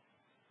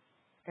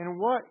 And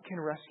what can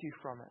rescue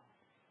from it?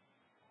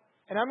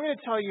 And I'm going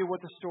to tell you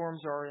what the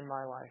storms are in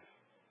my life.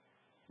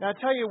 Now, I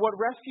tell you, what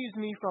rescues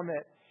me from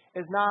it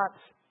is not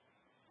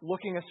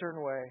looking a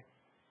certain way.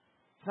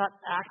 It's not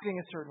acting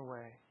a certain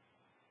way.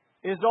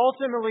 It is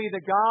ultimately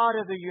the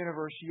God of the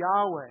universe,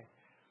 Yahweh,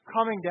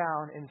 coming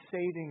down and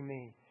saving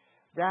me.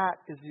 That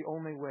is the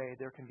only way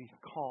there can be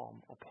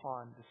calm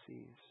upon the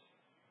seas.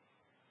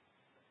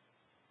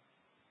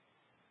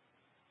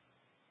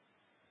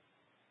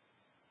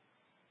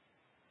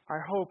 I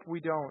hope we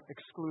don't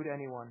exclude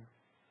anyone.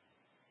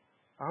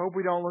 I hope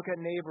we don't look at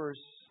neighbors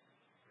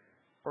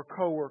or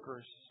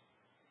coworkers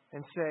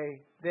and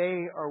say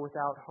they are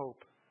without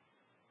hope.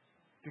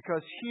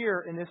 Because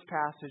here in this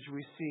passage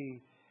we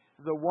see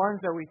the ones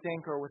that we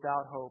think are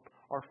without hope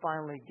are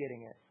finally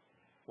getting it,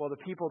 while the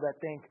people that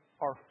think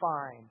are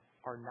fine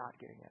are not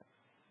getting it.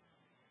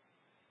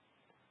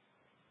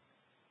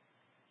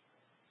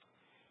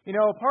 You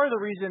know, part of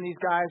the reason these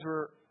guys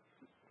were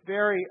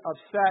very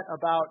upset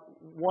about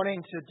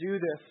wanting to do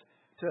this,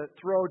 to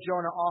throw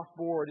Jonah off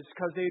board, is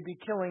because they'd be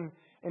killing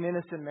an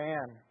innocent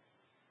man.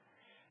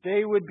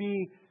 They would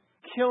be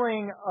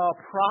killing a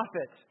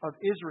prophet of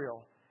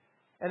Israel.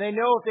 And they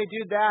know if they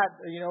did that,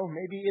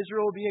 maybe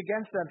Israel would be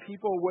against them.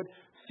 People would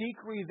seek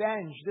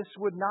revenge. This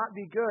would not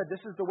be good.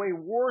 This is the way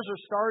wars are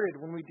started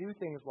when we do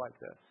things like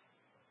this.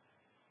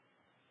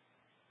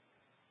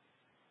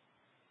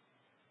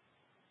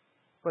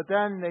 But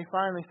then they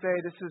finally say,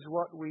 this is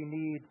what we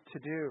need to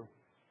do.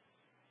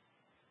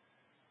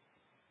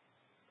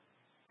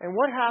 And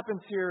what happens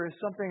here is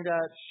something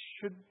that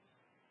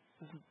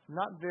is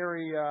not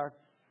very,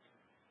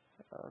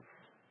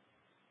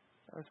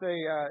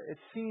 it's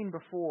seen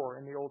before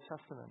in the Old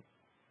Testament.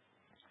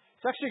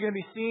 It's actually going to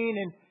be seen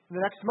in the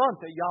next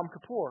month at Yom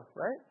Kippur,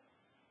 right?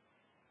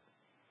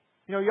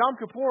 Yom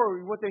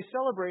Kippur, what they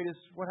celebrate is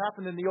what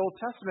happened in the Old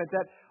Testament,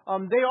 that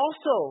they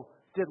also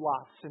did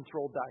lots and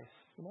rolled dice.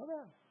 You know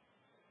that?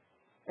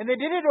 And they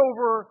did it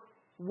over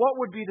what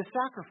would be the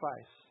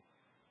sacrifice.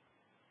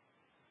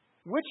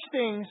 Which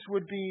things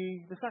would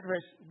be the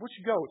sacrifice? Which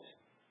goat?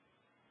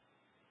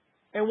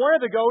 And one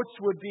of the goats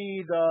would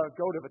be the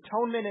goat of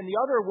atonement, and the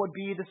other would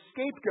be the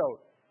scapegoat.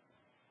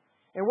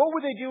 And what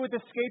would they do with the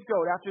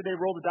scapegoat after they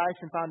rolled the dice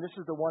and found this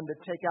is the one to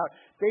take out?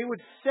 They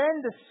would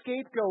send the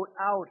scapegoat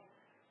out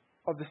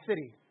of the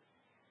city.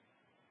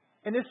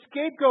 And this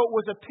scapegoat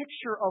was a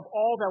picture of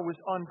all that was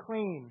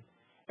unclean,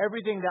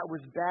 everything that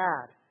was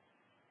bad.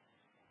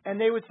 And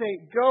they would say,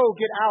 go,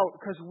 get out,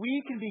 because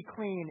we can be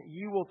clean.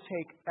 You will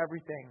take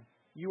everything.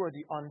 You are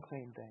the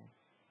unclean thing.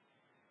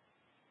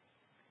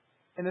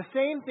 And the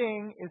same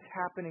thing is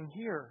happening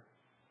here.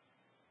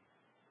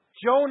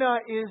 Jonah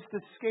is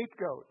the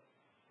scapegoat.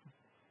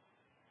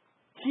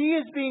 He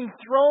is being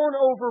thrown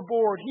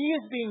overboard. He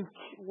is being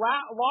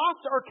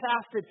lost or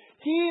casted.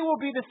 He will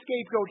be the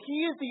scapegoat. He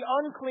is the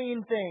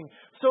unclean thing,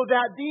 so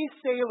that these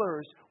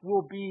sailors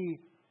will be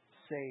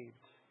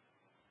saved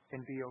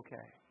and be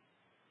okay.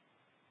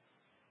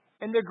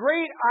 And the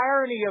great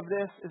irony of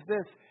this is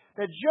this,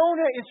 that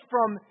Jonah is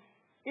from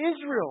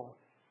Israel.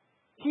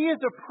 He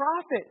is a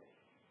prophet.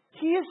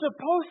 He is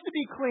supposed to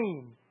be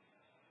clean.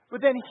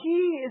 But then he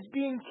is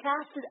being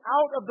casted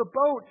out of the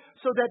boat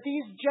so that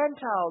these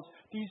Gentiles,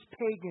 these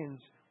pagans,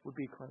 would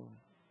be clean.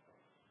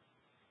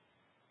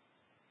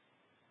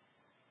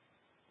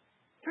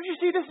 Don't you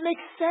see, this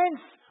makes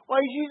sense why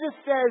Jesus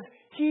says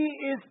he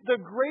is the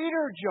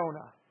greater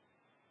Jonah.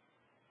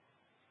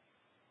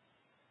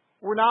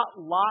 Were not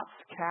lots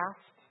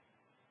cast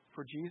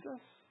for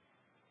Jesus?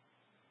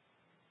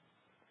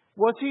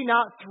 Was he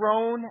not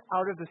thrown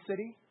out of the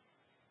city?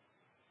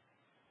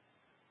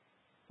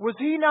 Was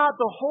he not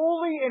the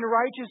holy and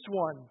righteous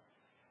one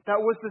that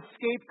was the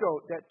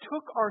scapegoat that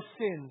took our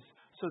sins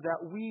so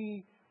that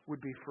we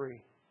would be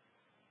free?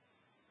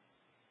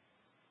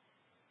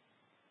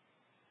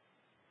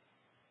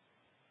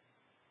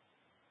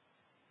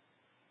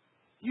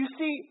 You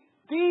see,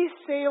 these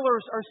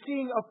sailors are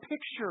seeing a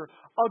picture,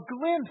 a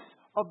glimpse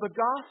of the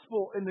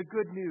gospel and the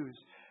good news.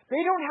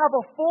 They don't have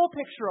a full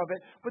picture of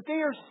it, but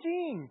they are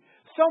seeing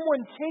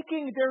someone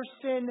taking their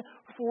sin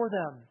for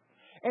them.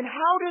 And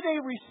how do they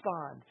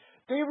respond?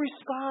 They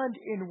respond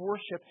in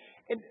worship.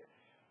 And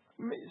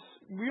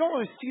we don't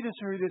really see this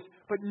or this,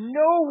 but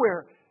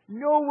nowhere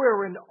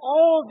in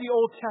all of the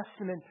Old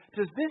Testament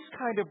does this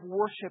kind of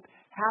worship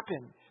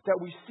happen that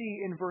we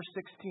see in verse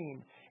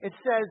 16. It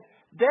says,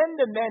 "Then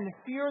the men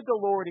feared the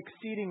Lord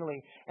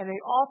exceedingly, and they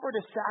offered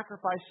a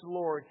sacrifice to the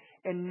Lord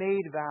and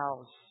made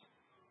vows."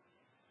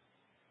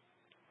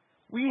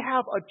 We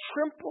have a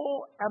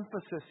triple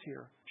emphasis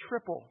here.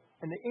 Triple.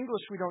 In the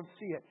English, we don't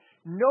see it.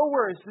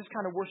 Nowhere is this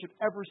kind of worship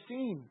ever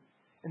seen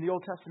in the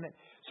Old Testament.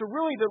 So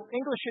really, the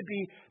English should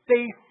be,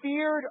 they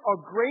feared a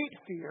great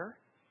fear,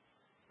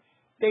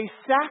 they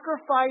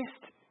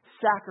sacrificed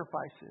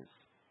sacrifices,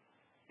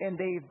 and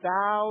they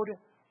vowed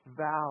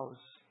vows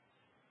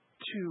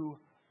to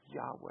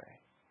Yahweh.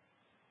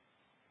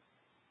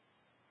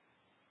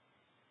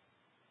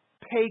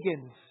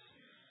 Pagans,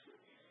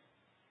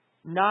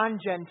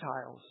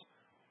 non-Gentiles,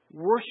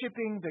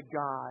 worshiping the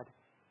God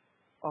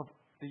of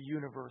the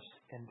universe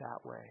in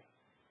that way.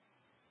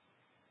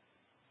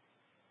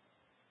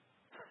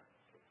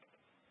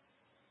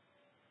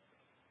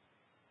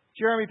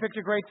 Jeremy picked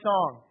a great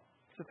song.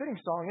 It's a fitting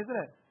song, isn't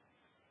it?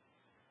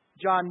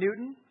 John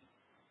Newton.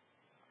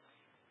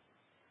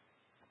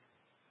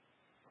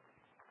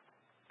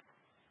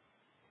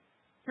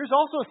 Here's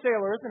also a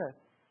sailor, isn't it?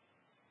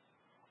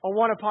 A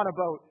one upon a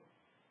boat.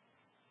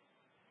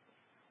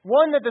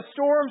 One that the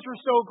storms were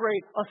so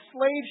great, a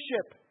slave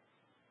ship.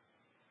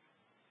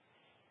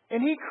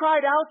 And he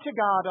cried out to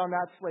God on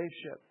that slave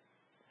ship,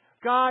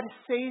 "God,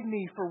 save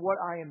me for what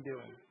I am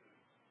doing."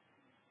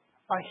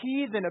 A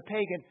heathen, a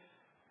pagan,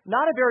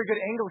 not a very good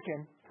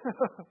Anglican.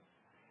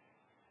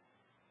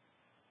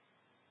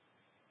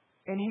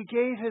 And he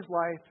gave his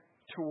life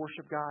to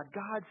worship God.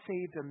 God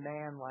saved a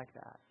man like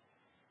that.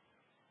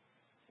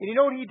 And you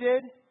know what he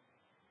did?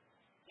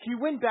 He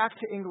went back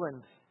to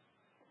England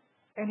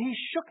and he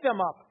shook them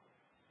up.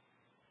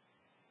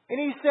 And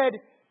he said,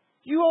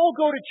 "You all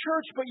go to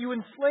church, but you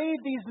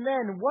enslave these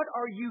men. What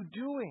are you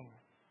doing?"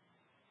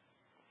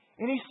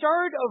 And he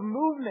started a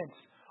movement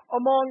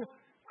among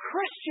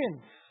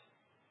Christians.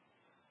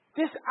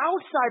 This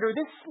outsider,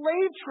 this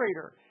slave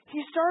trader,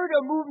 he started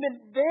a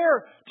movement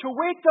there to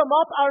wake them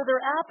up out of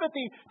their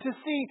apathy to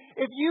see,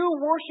 if you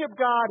worship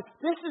God,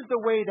 this is the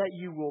way that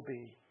you will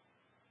be.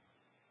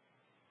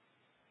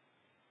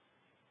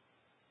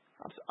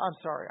 I'm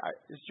sorry.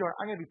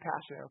 I'm going to be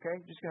passionate, okay?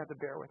 You're just going to have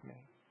to bear with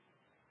me.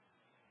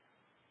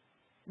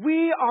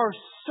 We are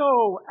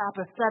so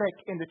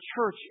apathetic in the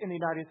church in the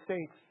United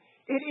States.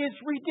 It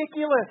is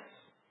ridiculous.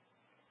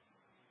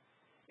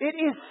 It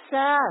is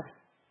sad.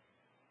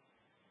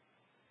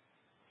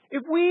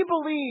 If we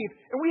believe,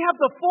 and we have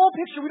the full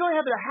picture, we don't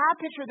have the half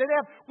picture that they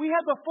have, we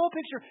have the full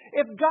picture.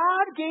 If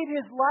God gave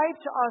His life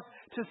to us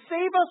to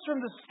save us from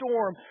the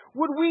storm,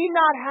 would we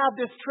not have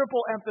this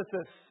triple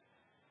emphasis?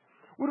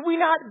 Would we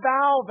not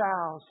vow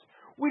vows?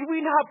 Would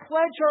we not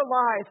pledge our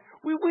lives?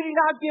 Would we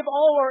not give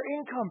all our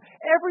income,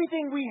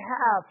 everything we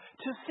have,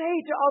 to say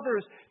to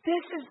others,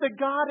 this is the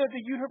God of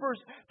the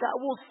universe that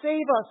will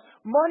save us.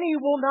 Money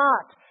will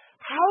not.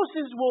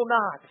 Houses will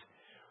not.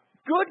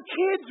 Good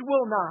kids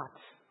will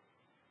not.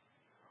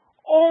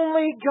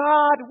 Only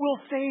God will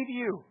save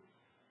you.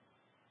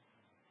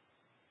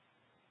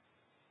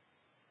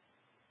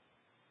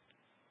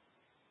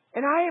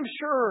 And I am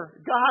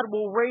sure God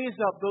will raise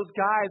up those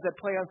guys that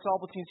play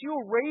ensemble teams. He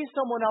will raise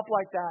someone up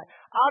like that,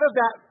 out of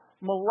that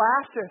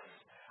molasses,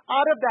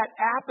 out of that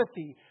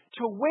apathy,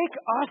 to wake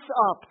us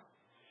up.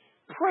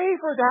 Pray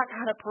for that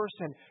kind of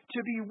person to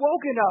be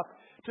woken up,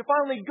 to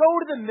finally go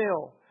to the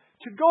mill,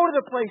 to go to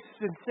the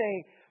places and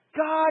say,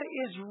 God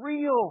is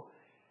real.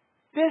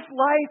 This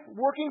life,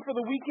 working for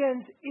the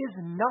weekends, is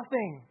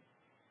nothing.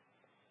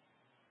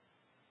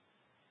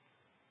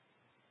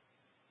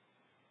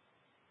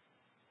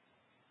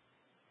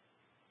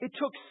 It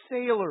took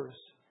sailors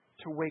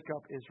to wake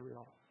up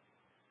Israel.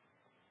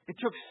 It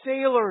took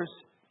sailors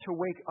to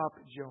wake up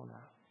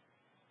Jonah.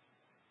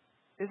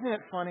 Isn't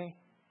it funny?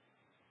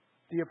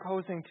 The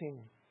opposing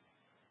team,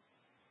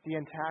 the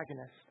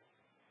antagonist,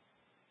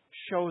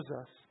 shows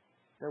us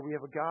that we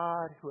have a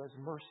God who has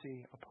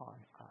mercy upon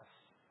us.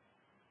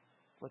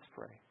 Let's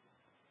pray.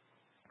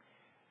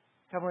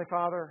 Heavenly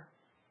Father,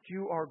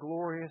 you are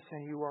glorious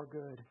and you are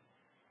good.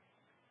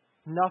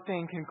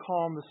 Nothing can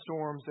calm the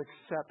storms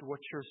except what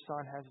your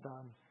Son has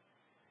done.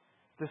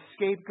 The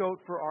scapegoat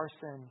for our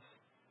sins.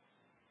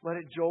 Let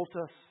it jolt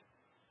us.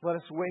 Let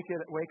us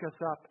wake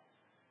us up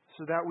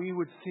so that we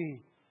would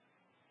see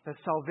that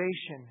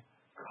salvation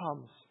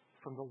comes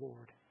from the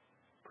Lord.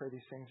 Pray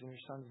these things in your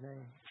Son's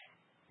name.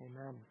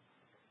 Amen.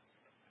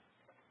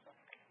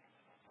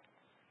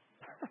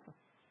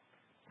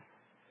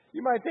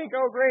 You might think,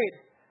 oh great,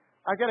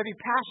 I've got to be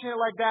passionate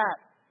like that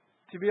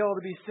to be able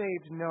to be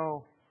saved.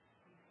 No.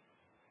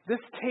 This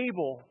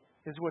table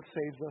is what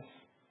saves us.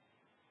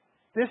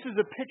 This is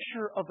a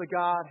picture of the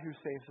God who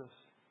saves us.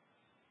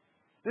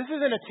 This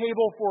isn't a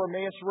table for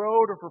Emmaus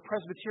Road or for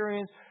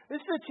Presbyterians. This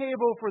is a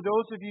table for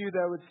those of you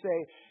that would say,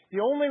 the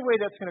only way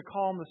that's going to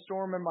calm the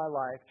storm in my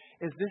life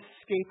is this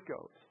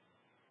scapegoat.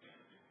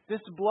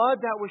 This blood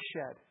that was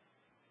shed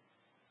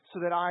so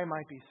that I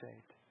might be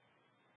saved.